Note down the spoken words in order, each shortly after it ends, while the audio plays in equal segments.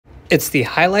It's the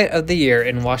highlight of the year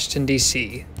in Washington,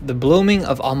 D.C., the blooming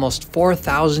of almost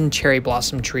 4,000 cherry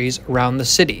blossom trees around the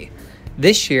city.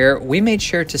 This year, we made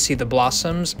sure to see the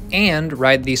blossoms and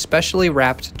ride these specially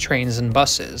wrapped trains and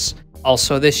buses.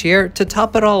 Also this year, to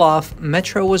top it all off,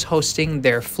 Metro was hosting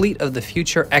their Fleet of the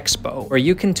Future Expo, where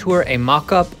you can tour a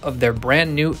mock-up of their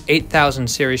brand new 8000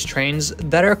 series trains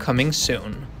that are coming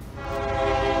soon.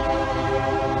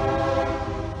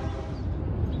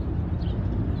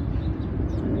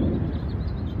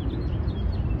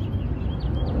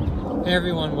 Hey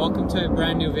everyone, welcome to a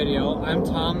brand new video. I'm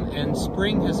Tom, and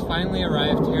spring has finally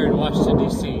arrived here in Washington,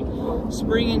 D.C.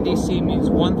 Spring in D.C. means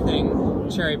one thing: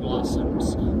 cherry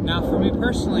blossoms. Now for me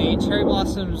personally, cherry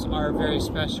blossoms are very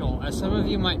special. As some of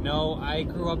you might know, I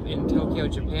grew up in Tokyo,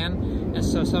 Japan, and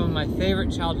so some of my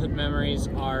favorite childhood memories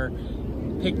are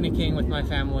picnicking with my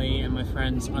family and my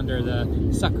friends under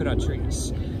the sakura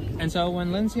trees. And so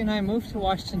when Lindsey and I moved to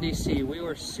Washington, D.C., we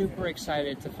were super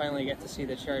excited to finally get to see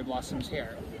the cherry blossoms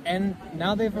here. And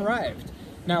now they've arrived.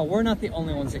 Now, we're not the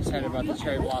only ones excited about the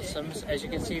cherry blossoms. As you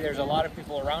can see, there's a lot of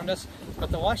people around us, but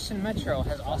the Washington Metro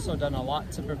has also done a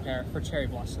lot to prepare for cherry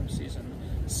blossom season.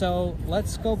 So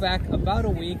let's go back about a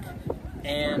week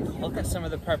and look at some of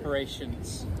the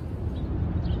preparations.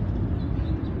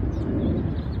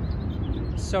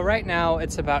 So right now,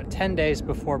 it's about 10 days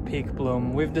before peak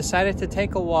bloom. We've decided to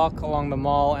take a walk along the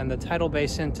mall and the tidal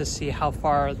basin to see how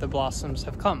far the blossoms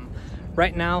have come.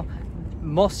 Right now,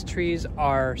 most trees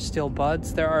are still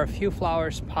buds. There are a few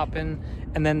flowers popping,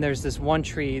 and then there's this one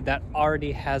tree that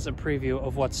already has a preview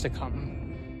of what's to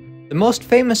come. The most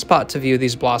famous spot to view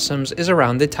these blossoms is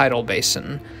around the tidal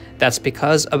basin. That's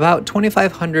because about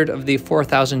 2,500 of the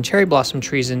 4,000 cherry blossom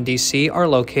trees in DC are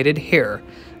located here.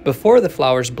 Before the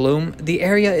flowers bloom, the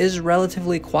area is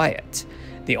relatively quiet.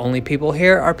 The only people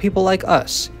here are people like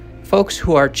us, folks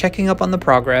who are checking up on the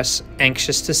progress,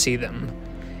 anxious to see them.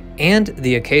 And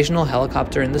the occasional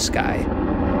helicopter in the sky.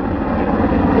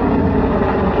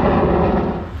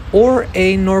 Or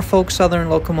a Norfolk Southern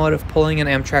locomotive pulling an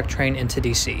Amtrak train into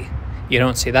DC. You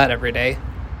don't see that every day.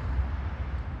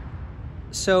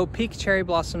 So peak cherry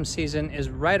blossom season is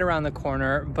right around the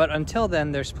corner, but until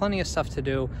then there's plenty of stuff to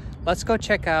do. Let's go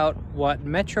check out what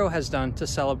Metro has done to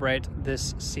celebrate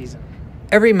this season.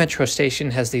 Every Metro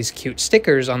station has these cute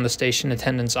stickers on the station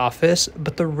attendant's office,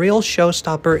 but the real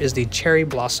showstopper is the cherry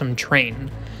blossom train.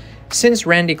 Since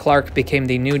Randy Clark became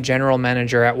the new general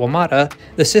manager at WMATA,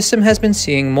 the system has been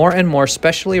seeing more and more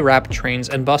specially wrapped trains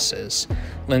and buses.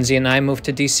 Lindsey and I moved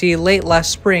to DC late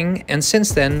last spring, and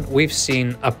since then, we've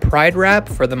seen a Pride wrap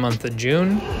for the month of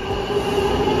June,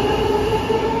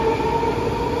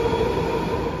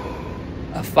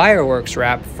 a fireworks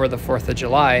wrap for the 4th of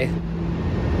July,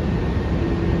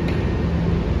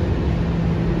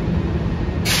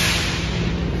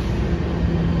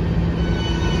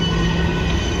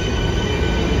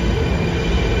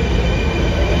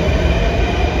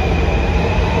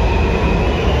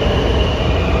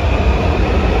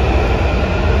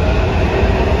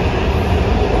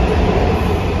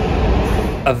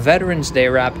 a Veterans Day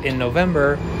wrap in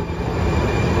November,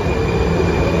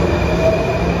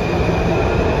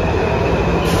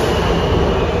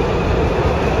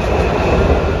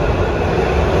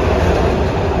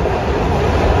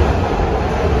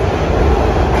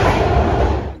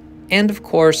 and of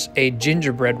course, a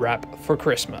gingerbread wrap for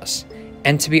Christmas.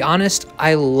 And to be honest,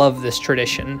 I love this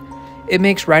tradition. It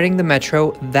makes riding the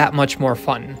Metro that much more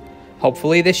fun.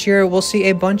 Hopefully this year we'll see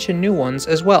a bunch of new ones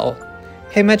as well.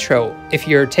 Hey Metro, if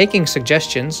you're taking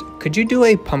suggestions, could you do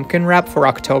a pumpkin wrap for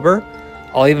October?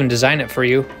 I'll even design it for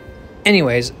you.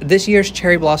 Anyways, this year's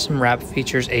cherry blossom wrap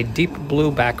features a deep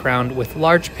blue background with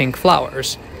large pink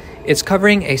flowers. It's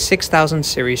covering a 6000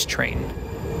 series train.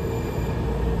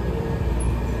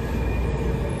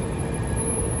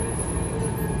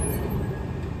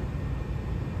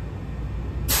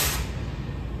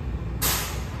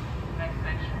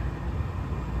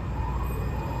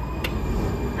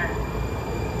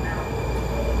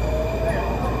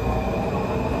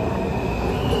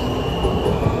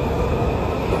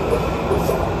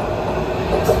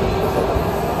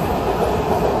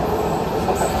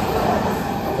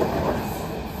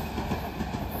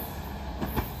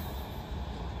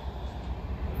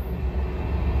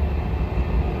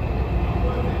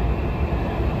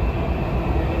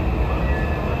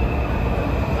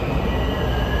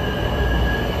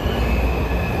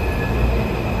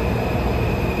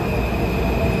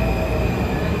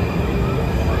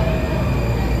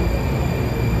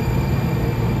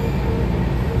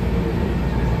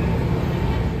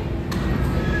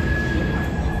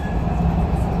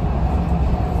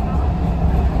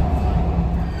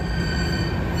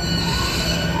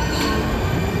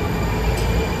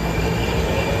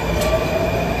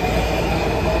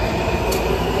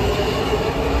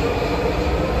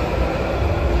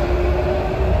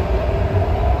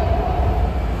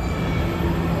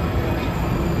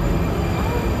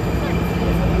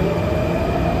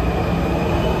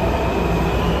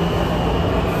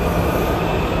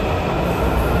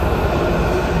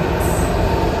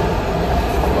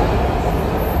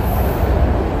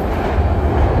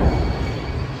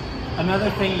 another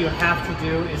thing you have to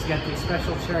do is get the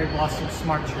special cherry blossom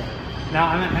SmarTrip. Now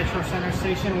I'm at Metro Center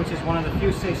Station, which is one of the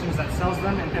few stations that sells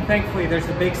them, and thankfully there's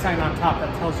a big sign on top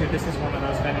that tells you this is one of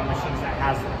those vending machines that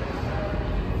has them.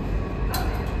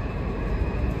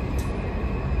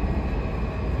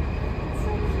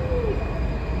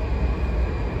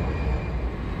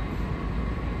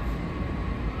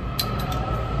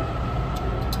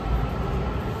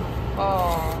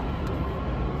 Oh,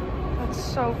 that's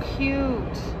so cute.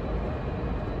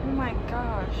 Oh my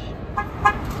gosh.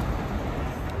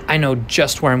 I know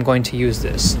just where I'm going to use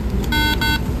this.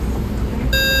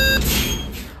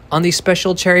 On the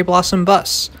special cherry blossom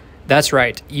bus. That's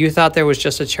right, you thought there was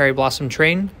just a cherry blossom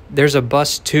train? There's a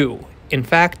bus too. In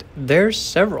fact, there's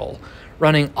several,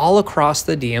 running all across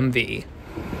the DMV.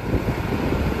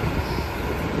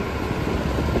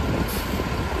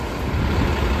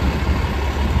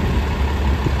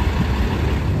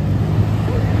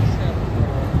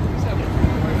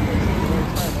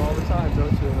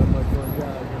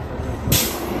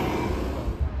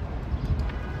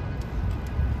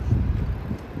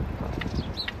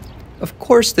 Of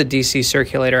course, the DC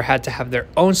Circulator had to have their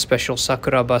own special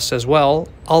Sakura bus as well,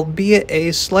 albeit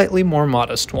a slightly more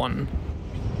modest one.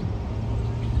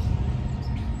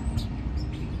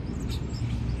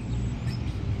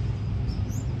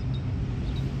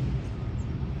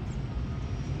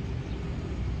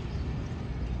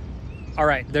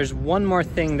 Alright, there's one more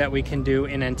thing that we can do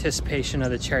in anticipation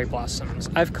of the cherry blossoms.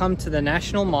 I've come to the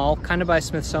National Mall, kind of by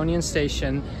Smithsonian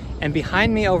Station, and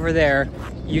behind me over there,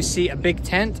 you see a big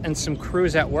tent and some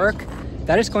crews at work.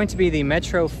 That is going to be the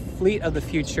Metro Fleet of the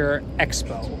Future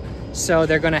Expo. So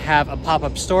they're going to have a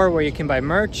pop-up store where you can buy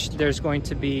merch. There's going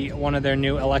to be one of their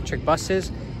new electric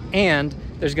buses, and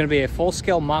there's going to be a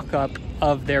full-scale mock-up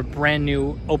of their brand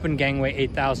new Open Gangway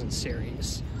 8000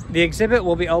 series. The exhibit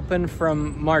will be open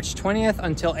from March 20th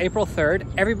until April 3rd.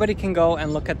 Everybody can go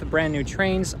and look at the brand new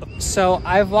trains. So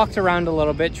I've walked around a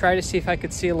little bit, tried to see if I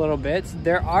could see a little bit.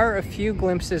 There are a few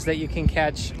glimpses that you can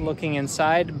catch looking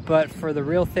inside, but for the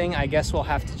real thing, I guess we'll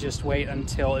have to just wait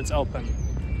until it's open.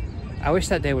 I wish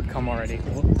that day would come already.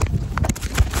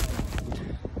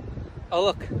 Oh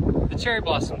look, the cherry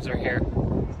blossoms are here.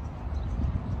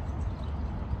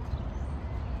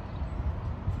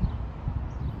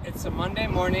 It's a Monday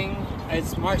morning,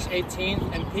 it's March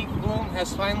 18th, and peak bloom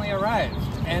has finally arrived.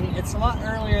 And it's a lot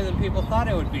earlier than people thought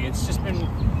it would be. It's just been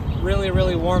really,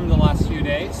 really warm the last few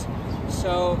days.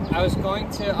 So I was going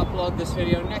to upload this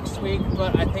video next week,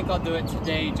 but I think I'll do it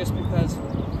today just because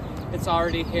it's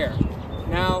already here.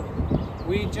 Now,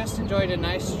 we just enjoyed a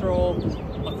nice stroll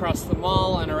across the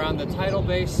mall and around the tidal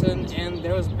basin, and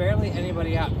there was barely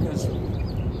anybody out because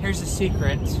here's a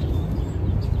secret.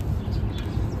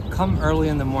 Come early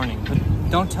in the morning, but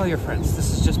don't tell your friends.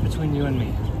 This is just between you and me.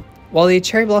 While the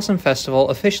Cherry Blossom Festival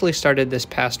officially started this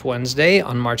past Wednesday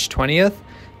on March 20th,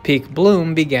 peak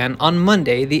bloom began on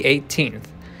Monday the 18th.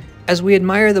 As we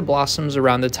admire the blossoms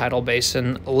around the tidal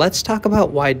basin, let's talk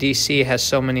about why DC has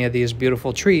so many of these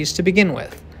beautiful trees to begin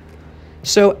with.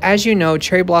 So, as you know,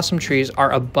 cherry blossom trees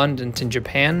are abundant in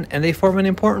Japan, and they form an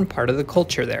important part of the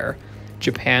culture there.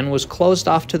 Japan was closed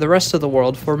off to the rest of the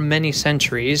world for many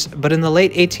centuries, but in the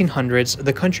late 1800s,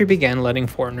 the country began letting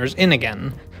foreigners in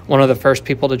again. One of the first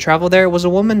people to travel there was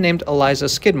a woman named Eliza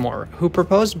Skidmore, who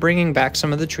proposed bringing back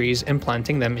some of the trees and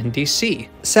planting them in DC.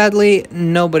 Sadly,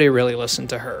 nobody really listened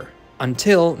to her.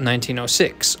 Until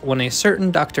 1906, when a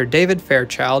certain Dr. David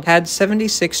Fairchild had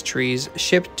 76 trees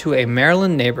shipped to a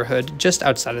Maryland neighborhood just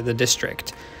outside of the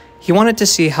district. He wanted to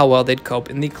see how well they'd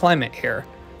cope in the climate here.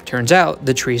 Turns out,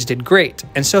 the trees did great,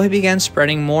 and so he began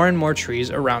spreading more and more trees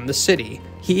around the city.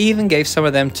 He even gave some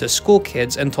of them to school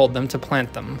kids and told them to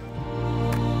plant them.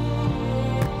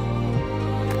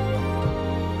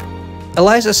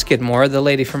 Eliza Skidmore, the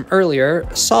lady from earlier,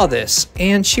 saw this,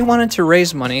 and she wanted to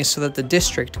raise money so that the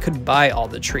district could buy all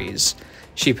the trees.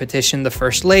 She petitioned the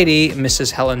First Lady,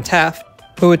 Mrs. Helen Taft,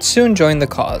 who would soon join the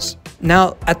cause.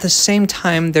 Now, at the same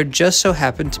time, there just so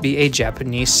happened to be a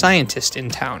Japanese scientist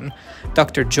in town,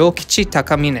 Dr. Jokichi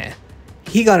Takamine.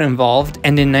 He got involved,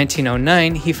 and in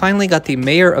 1909, he finally got the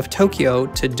mayor of Tokyo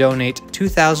to donate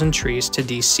 2,000 trees to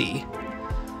DC.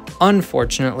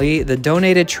 Unfortunately, the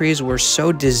donated trees were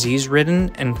so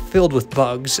disease-ridden and filled with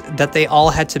bugs that they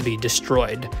all had to be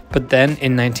destroyed. But then,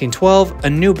 in 1912, a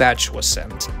new batch was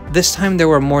sent. This time there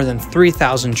were more than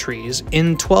 3,000 trees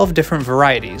in 12 different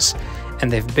varieties,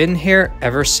 and they've been here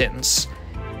ever since.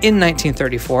 In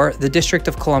 1934, the District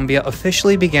of Columbia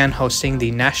officially began hosting the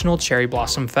National Cherry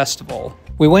Blossom Festival.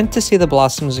 We went to see the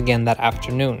blossoms again that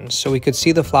afternoon, so we could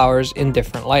see the flowers in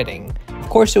different lighting. Of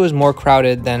course, it was more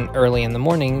crowded than early in the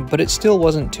morning, but it still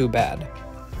wasn't too bad.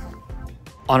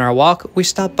 On our walk, we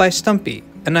stopped by Stumpy,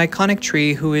 an iconic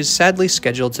tree who is sadly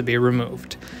scheduled to be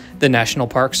removed. The National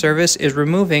Park Service is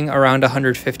removing around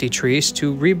 150 trees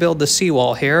to rebuild the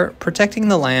seawall here, protecting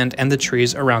the land and the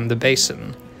trees around the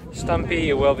basin. Stumpy,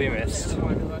 you will be missed.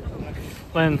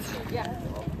 Lindsey,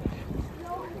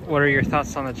 what are your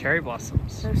thoughts on the cherry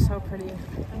blossoms? They're so pretty.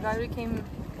 I'm glad we came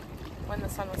when the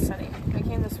sun was setting. We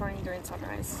came this morning during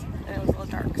sunrise, and it was a little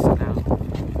dark, so now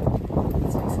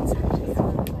it's nice and sunny.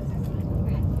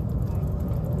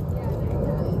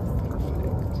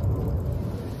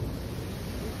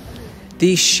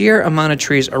 The sheer amount of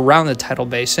trees around the tidal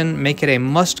basin make it a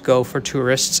must-go for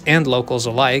tourists and locals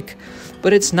alike,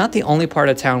 but it's not the only part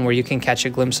of town where you can catch a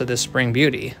glimpse of this spring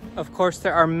beauty. Of course,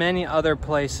 there are many other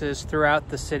places throughout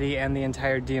the city and the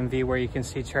entire DMV where you can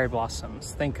see cherry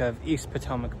blossoms. Think of East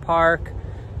Potomac Park,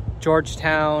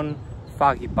 Georgetown,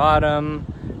 Foggy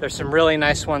Bottom. There's some really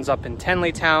nice ones up in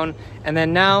Tenleytown. And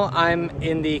then now I'm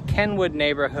in the Kenwood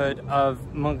neighborhood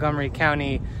of Montgomery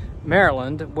County,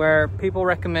 Maryland, where people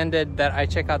recommended that I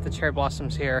check out the cherry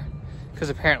blossoms here because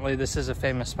apparently this is a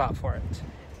famous spot for it.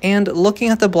 And looking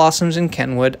at the blossoms in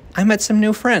Kenwood, I met some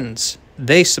new friends.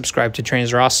 They subscribe to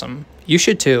Trains Are Awesome. You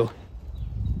should too.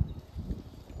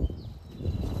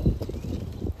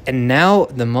 And now,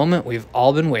 the moment we've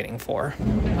all been waiting for.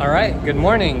 All right, good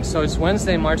morning. So it's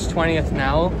Wednesday, March 20th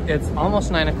now. It's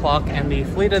almost 9 o'clock and the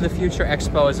Fleet of the Future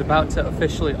Expo is about to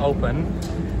officially open.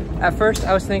 At first,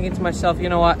 I was thinking to myself, you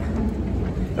know what?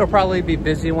 It'll probably be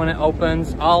busy when it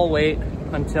opens. I'll wait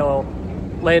until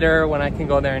later when I can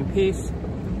go there in peace.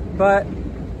 But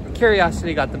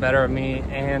curiosity got the better of me,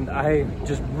 and I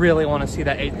just really want to see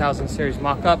that 8000 series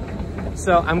mock-up.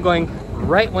 So I'm going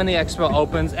right when the expo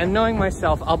opens, and knowing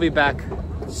myself, I'll be back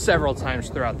several times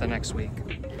throughout the next week.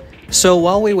 So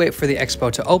while we wait for the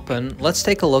expo to open, let's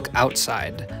take a look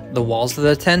outside. The walls of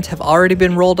the tent have already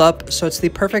been rolled up, so it's the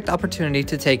perfect opportunity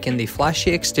to take in the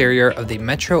flashy exterior of the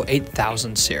Metro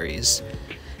 8000 series.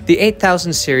 The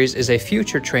 8000 series is a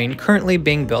future train currently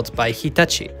being built by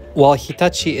Hitachi. While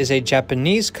Hitachi is a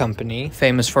Japanese company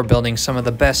famous for building some of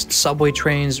the best subway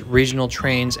trains, regional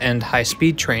trains, and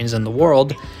high-speed trains in the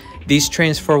world, these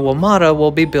trains for WMATA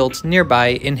will be built nearby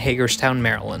in Hagerstown,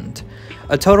 Maryland.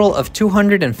 A total of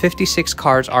 256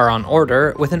 cars are on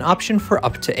order, with an option for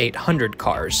up to 800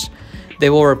 cars. They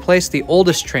will replace the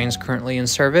oldest trains currently in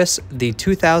service, the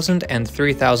 2000 and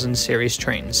 3000 series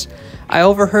trains. I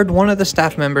overheard one of the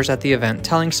staff members at the event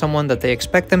telling someone that they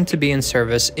expect them to be in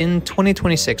service in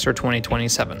 2026 or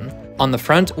 2027. On the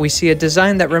front, we see a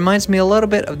design that reminds me a little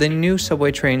bit of the new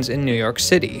subway trains in New York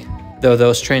City. Though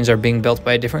those trains are being built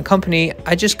by a different company,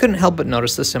 I just couldn't help but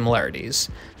notice the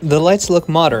similarities. The lights look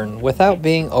modern without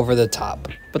being over the top,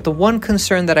 but the one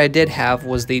concern that I did have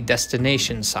was the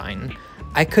destination sign.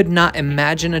 I could not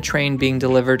imagine a train being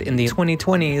delivered in the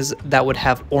 2020s that would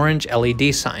have orange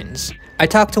LED signs. I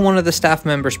talked to one of the staff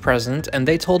members present, and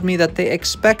they told me that they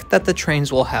expect that the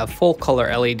trains will have full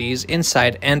color LEDs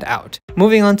inside and out.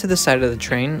 Moving on to the side of the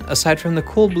train, aside from the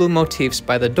cool blue motifs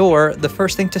by the door, the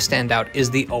first thing to stand out is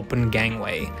the open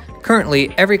gangway.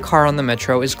 Currently, every car on the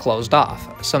metro is closed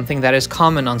off, something that is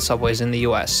common on subways in the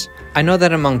US. I know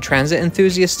that among transit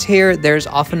enthusiasts here, there's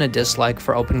often a dislike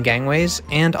for open gangways,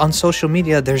 and on social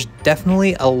media there's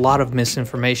definitely a lot of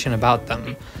misinformation about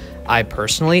them. I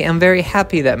personally am very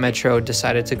happy that Metro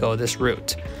decided to go this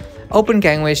route. Open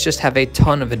gangways just have a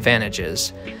ton of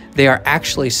advantages. They are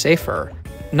actually safer.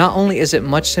 Not only is it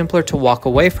much simpler to walk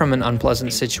away from an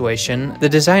unpleasant situation, the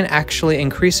design actually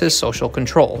increases social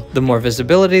control. The more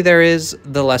visibility there is,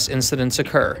 the less incidents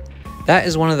occur. That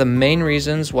is one of the main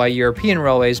reasons why European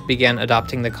railways began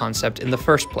adopting the concept in the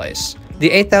first place.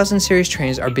 The 8000 series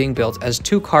trains are being built as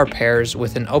 2-car pairs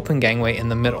with an open gangway in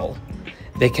the middle.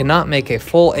 They cannot make a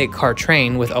full 8-car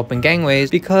train with open gangways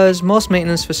because most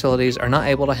maintenance facilities are not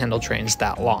able to handle trains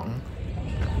that long.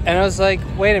 And I was like,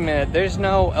 wait a minute, there's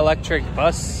no electric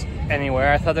bus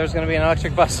anywhere. I thought there was going to be an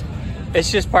electric bus.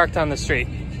 It's just parked on the street.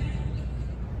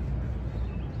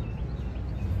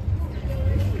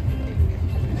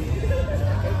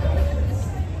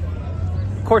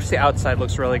 Of course the outside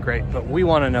looks really great, but we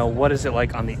want to know, what is it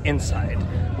like on the inside?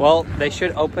 Well, they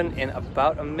should open in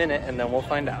about a minute and then we'll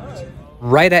find out.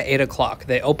 Right at 8 o'clock,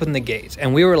 they opened the gate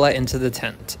and we were let into the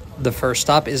tent. The first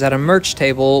stop is at a merch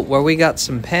table where we got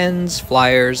some pens,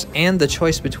 flyers, and the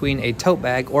choice between a tote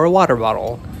bag or a water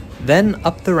bottle. Then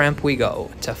up the ramp we go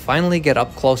to finally get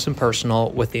up close and personal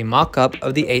with the mock-up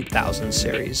of the 8000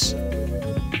 series.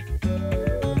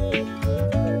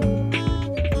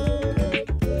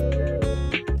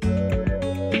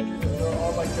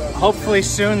 Hopefully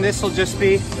soon this will just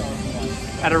be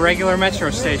at a regular metro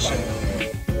station.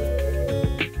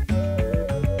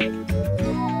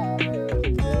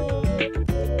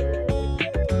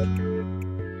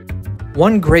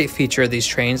 One great feature of these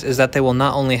trains is that they will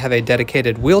not only have a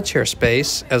dedicated wheelchair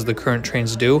space, as the current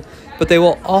trains do, but they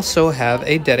will also have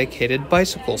a dedicated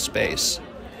bicycle space.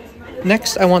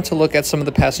 Next, I want to look at some of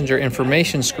the passenger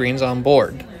information screens on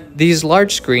board. These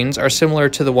large screens are similar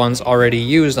to the ones already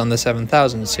used on the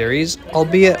 7000 series,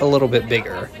 albeit a little bit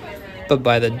bigger. But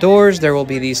by the doors, there will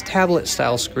be these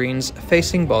tablet-style screens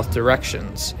facing both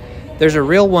directions. There's a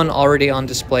real one already on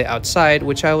display outside,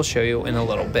 which I will show you in a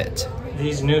little bit.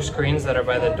 These new screens that are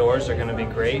by the doors are going to be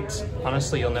great.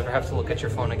 Honestly, you'll never have to look at your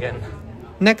phone again.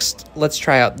 Next, let's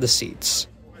try out the seats.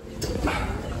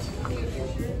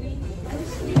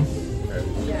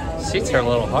 Seats are a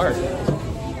little hard.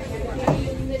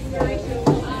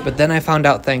 But then I found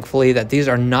out, thankfully, that these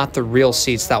are not the real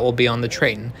seats that will be on the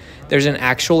train. There's an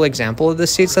actual example of the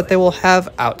seats that they will have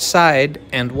outside,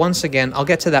 and once again, I'll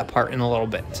get to that part in a little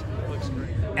bit.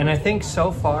 And I think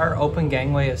so far, open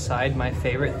gangway aside, my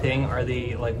favorite thing are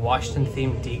the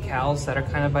Washington-themed decals that are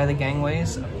kind of by the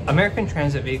gangways. American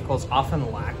transit vehicles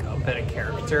often lack a bit of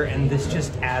character, and this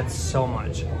just adds so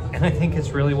much. And I think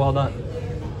it's really well done.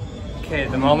 Okay,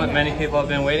 the moment many people have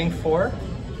been waiting for,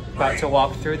 about to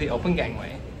walk through the open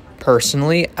gangway.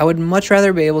 Personally, I would much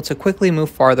rather be able to quickly move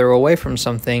farther away from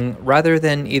something rather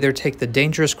than either take the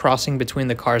dangerous crossing between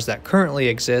the cars that currently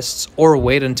exists or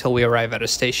wait until we arrive at a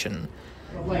station.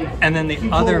 And then the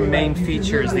other main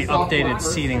feature is the updated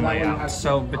seating layout.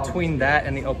 So between that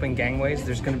and the open gangways,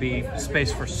 there's going to be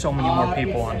space for so many more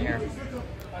people on here.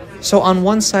 So on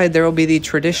one side, there will be the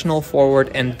traditional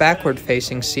forward and backward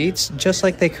facing seats, just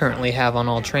like they currently have on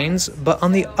all trains, but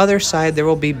on the other side, there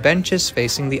will be benches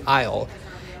facing the aisle.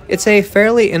 It's a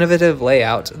fairly innovative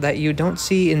layout that you don't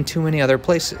see in too many other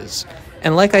places.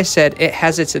 And like I said, it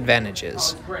has its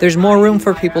advantages. There's more room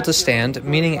for people to stand,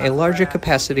 meaning a larger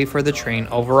capacity for the train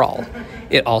overall.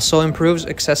 It also improves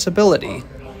accessibility.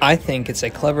 I think it's a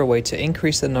clever way to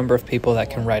increase the number of people that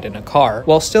can ride in a car,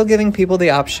 while still giving people the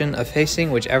option of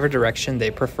facing whichever direction they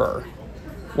prefer.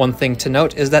 One thing to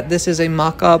note is that this is a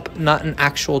mock-up, not an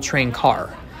actual train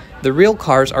car. The real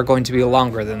cars are going to be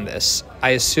longer than this. I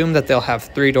assume that they'll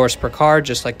have 3 doors per car,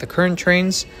 just like the current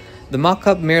trains. The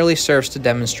mock-up merely serves to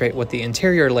demonstrate what the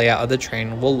interior layout of the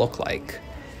train will look like.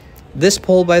 This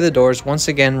pole by the doors once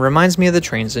again reminds me of the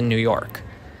trains in New York.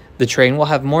 The train will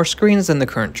have more screens than the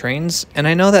current trains, and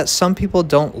I know that some people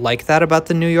don't like that about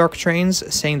the New York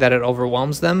trains, saying that it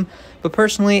overwhelms them, but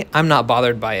personally, I'm not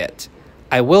bothered by it.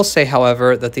 I will say,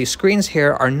 however, that these screens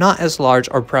here are not as large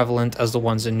or prevalent as the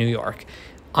ones in New York.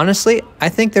 Honestly, I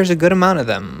think there's a good amount of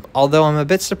them, although I'm a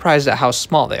bit surprised at how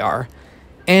small they are.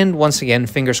 And once again,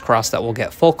 fingers crossed that we'll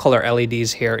get full color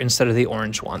LEDs here instead of the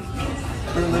orange one.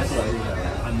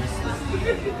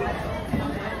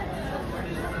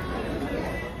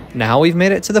 Now we've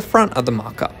made it to the front of the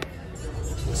mock-up.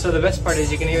 So the best part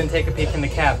is you can even take a peek in the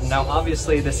cab. Now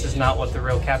obviously this is not what the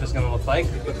real cab is going to look like.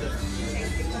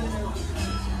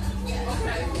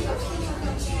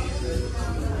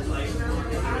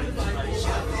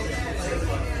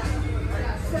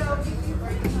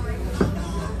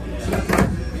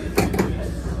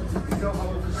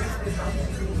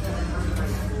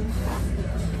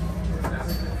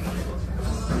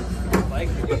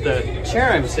 But the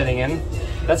chair I'm sitting in,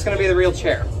 that's going to be the real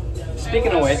chair.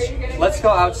 Speaking of which, let's go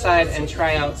outside and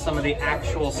try out some of the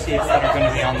actual seats that are going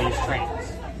to be on these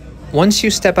trains. Once you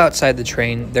step outside the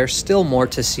train, there's still more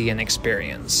to see and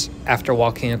experience. After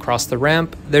walking across the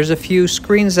ramp, there's a few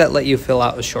screens that let you fill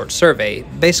out a short survey,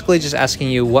 basically just asking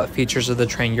you what features of the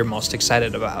train you're most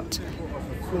excited about.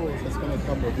 Floors that's going to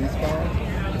come with these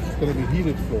cars, it's going to be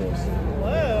heated floors.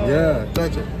 Whoa. Yeah,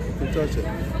 touch it. You can touch it.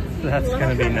 That's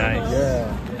going to be nice.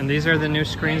 Yeah. And these are the new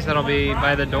screens that'll be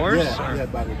by the doors? Yeah, yeah,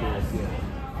 by the doors,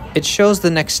 yeah. It shows the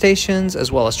next stations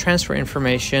as well as transfer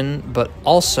information, but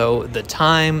also the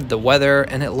time, the weather,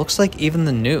 and it looks like even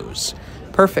the news.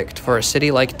 Perfect for a city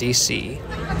like DC.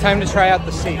 Time to try out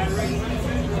the seats.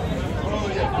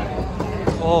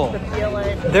 Oh,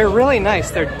 they're really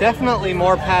nice. They're definitely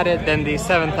more padded than the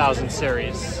 7000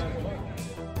 series.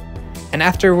 And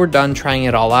after we're done trying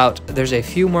it all out, there's a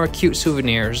few more cute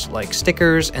souvenirs like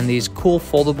stickers and these cool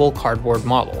foldable cardboard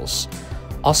models.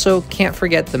 Also, can't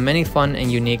forget the many fun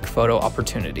and unique photo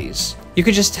opportunities. You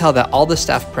could just tell that all the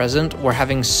staff present were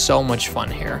having so much fun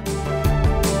here.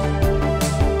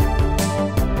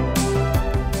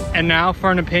 And now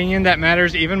for an opinion that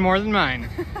matters even more than mine.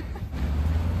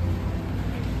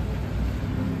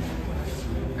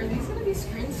 Are these going to be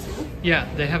screens too?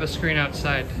 Yeah, they have a screen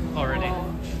outside already. Oh.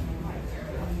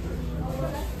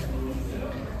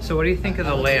 So what do you think of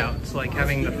the layouts, like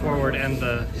having the forward and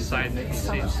the side seats?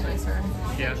 So much nicer.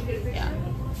 Yeah. Yeah.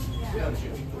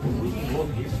 Decorations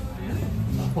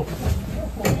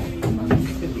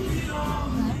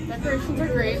are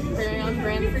great, very on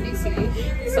brand for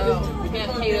DC, so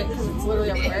can't hate it because it's literally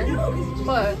everywhere.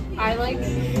 But I like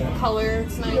the color,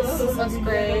 it's nice, it's less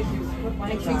gray,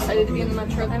 makes me excited to be in the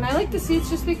metro. And I like the seats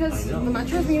just because the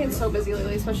metro's been getting so busy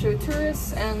lately, especially with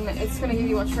tourists, and it's going to give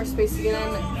you much more space to get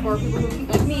in for people who,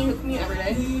 like me, who commute every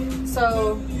day.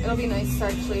 So it'll be nice to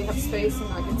actually have space and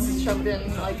not get shoved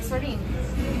in like a sardine.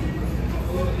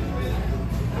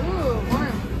 Ooh,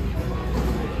 warm.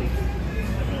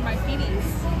 My feeties.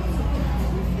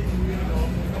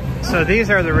 So these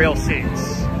are the real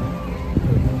seats.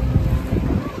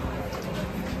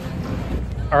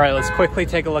 All right, let's quickly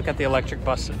take a look at the electric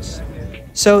buses.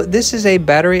 So this is a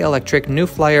battery electric New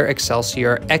Flyer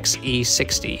Excelsior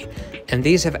XE60, and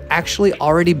these have actually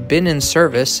already been in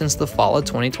service since the fall of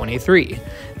 2023.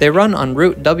 They run on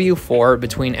Route W4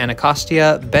 between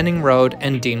Anacostia, Benning Road,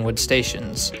 and Deanwood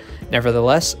stations.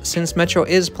 Nevertheless, since Metro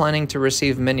is planning to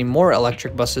receive many more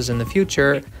electric buses in the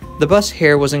future, the bus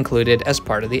here was included as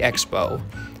part of the Expo.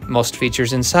 Most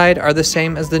features inside are the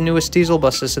same as the newest diesel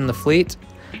buses in the fleet,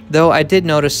 though I did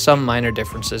notice some minor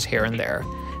differences here and there.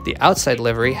 The outside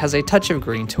livery has a touch of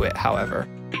green to it, however.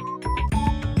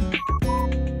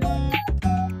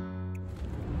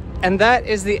 And that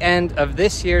is the end of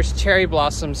this year's Cherry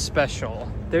Blossom special.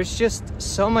 There's just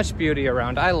so much beauty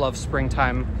around. I love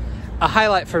springtime. A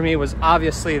highlight for me was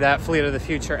obviously that Fleet of the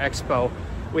Future Expo.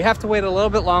 We have to wait a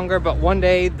little bit longer, but one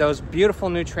day those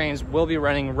beautiful new trains will be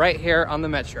running right here on the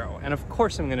Metro. And of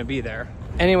course I'm gonna be there.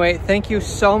 Anyway, thank you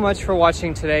so much for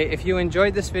watching today. If you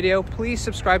enjoyed this video, please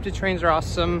subscribe to Trains Are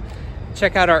Awesome.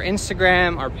 Check out our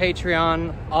Instagram, our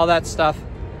Patreon, all that stuff.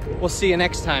 We'll see you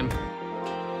next time.